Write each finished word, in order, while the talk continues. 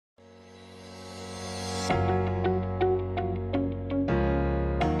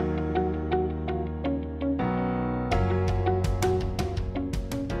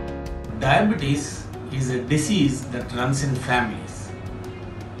Diabetes is a disease that runs in families.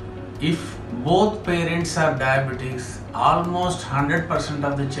 If both parents are diabetics, almost 100%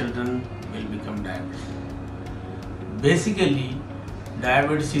 of the children will become diabetic. Basically,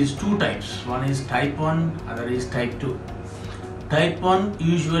 diabetes is two types. One is type 1, other is type 2. Type 1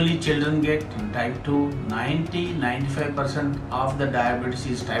 usually children get, and type 2 90-95% of the diabetes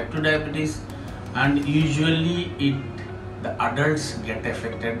is type 2 diabetes, and usually the adults get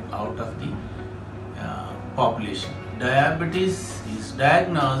affected out of the population. Diabetes is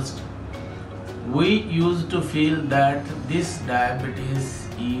diagnosed. We used to feel that this diabetes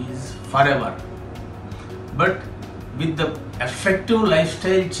is forever, but with the effective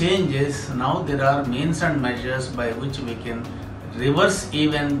lifestyle changes, now there are means and measures by which we can reverse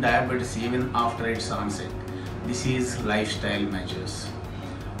even diabetes even after its onset. This is lifestyle measures.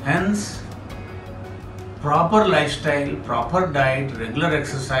 Hence, proper lifestyle, proper diet, regular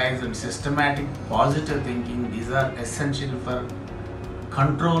exercise and systematic positive thinking, these are essential for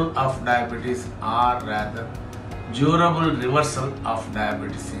control of diabetes, or rather durable reversal of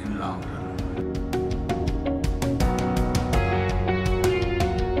diabetes in long run.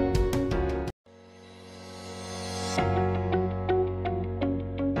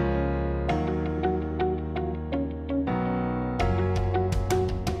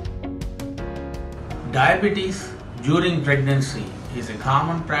 Diabetes during pregnancy is a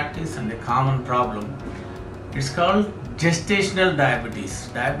common practice and a common problem. It's called gestational diabetes.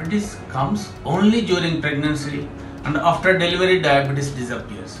 Diabetes comes only during pregnancy, and after delivery diabetes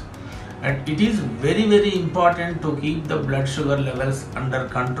disappears. And it is very important to keep the blood sugar levels under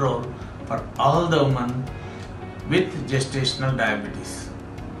control for all the women with gestational diabetes.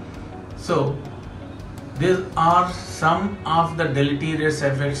 So there are some of the deleterious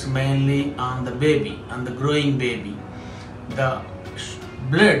effects mainly on the baby, on the growing baby. The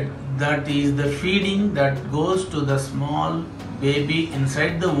blood, that is the feeding that goes to the small baby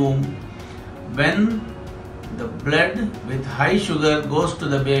inside the womb, when the blood with high sugar goes to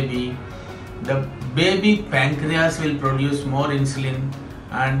the baby pancreas will produce more insulin,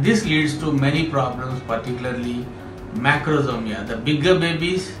 and this leads to many problems, particularly macrosomia. The bigger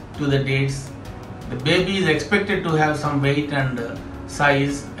babies to the dates, the baby is expected to have some weight and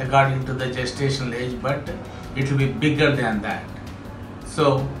size according to the gestational age, but it will be bigger than that.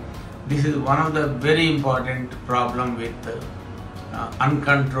 So this is one of the very important problem with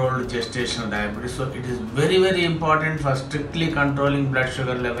uncontrolled gestational diabetes. So it is very important for strictly controlling blood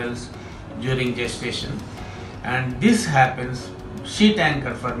sugar levels during gestation, and this happens. Sheet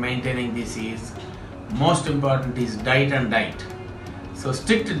anchor for maintaining this is most important is diet and diet. So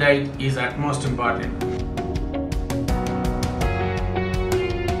strict diet is utmost important.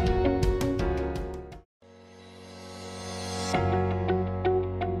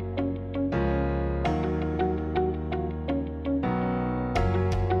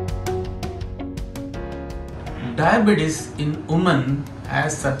 Diabetes in women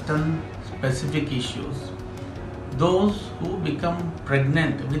has certain specific issues. Those who become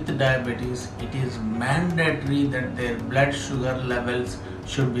pregnant with diabetes, it is mandatory that their blood sugar levels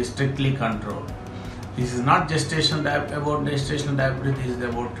should be strictly controlled. This is not about gestational diabetes, this is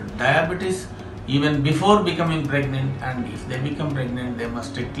about diabetes even before becoming pregnant, and if they become pregnant, they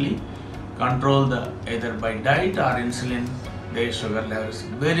must strictly control either by diet or insulin their sugar levels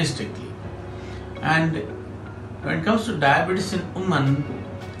very strictly. And when it comes to diabetes in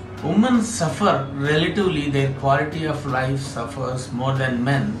women suffer relatively, their quality of life suffers more than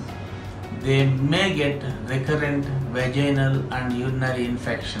men. They may get recurrent vaginal and urinary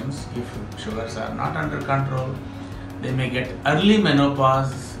infections if sugars are not under control. They may get early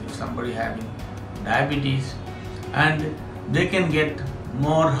menopause if somebody having diabetes, and they can get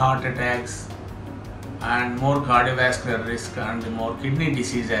more heart attacks and more cardiovascular risk and more kidney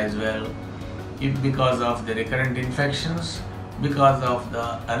disease as well, because of the recurrent infections. Because of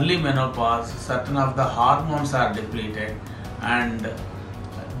the early menopause, certain of the hormones are depleted, and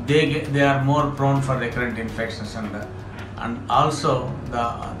they are more prone for recurrent infections, and also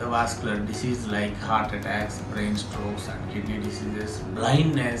the vascular disease like heart attacks, brain strokes and kidney diseases,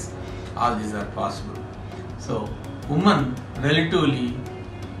 blindness, all these are possible. So women relatively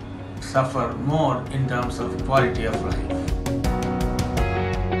suffer more in terms of quality of life.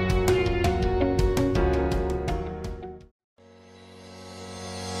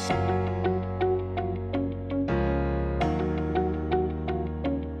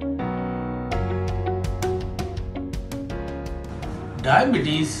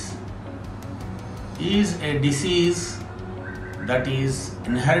 Diabetes is a disease that is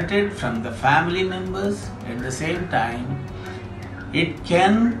inherited from the family members. At the same time, it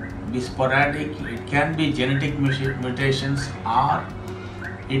can be sporadic, it can be genetic mutations, or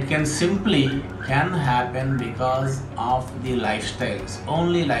it can simply happen because of the lifestyles,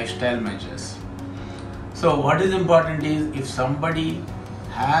 only lifestyle measures. So what is important is, if somebody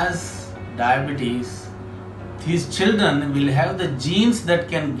has diabetes, his children will have the genes that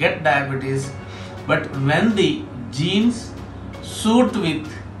can get diabetes, but when the genes suit with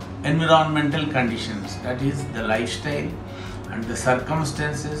environmental conditions, that is the lifestyle and the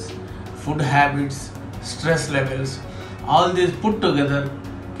circumstances, food habits, stress levels, all these put together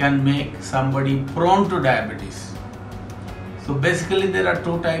can make somebody prone to diabetes. So basically there are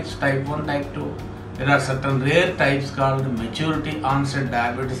two types, type 1, type 2. There are certain rare types called maturity onset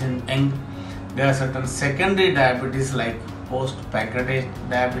diabetes in young. There are certain secondary diabetes like post-pancreatic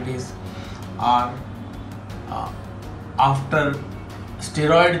diabetes, or after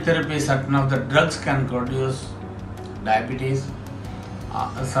steroid therapy certain of the drugs can produce diabetes.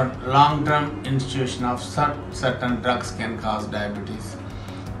 Long-term institution of certain drugs can cause diabetes,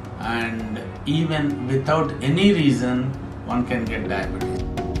 and even without any reason one can get diabetes.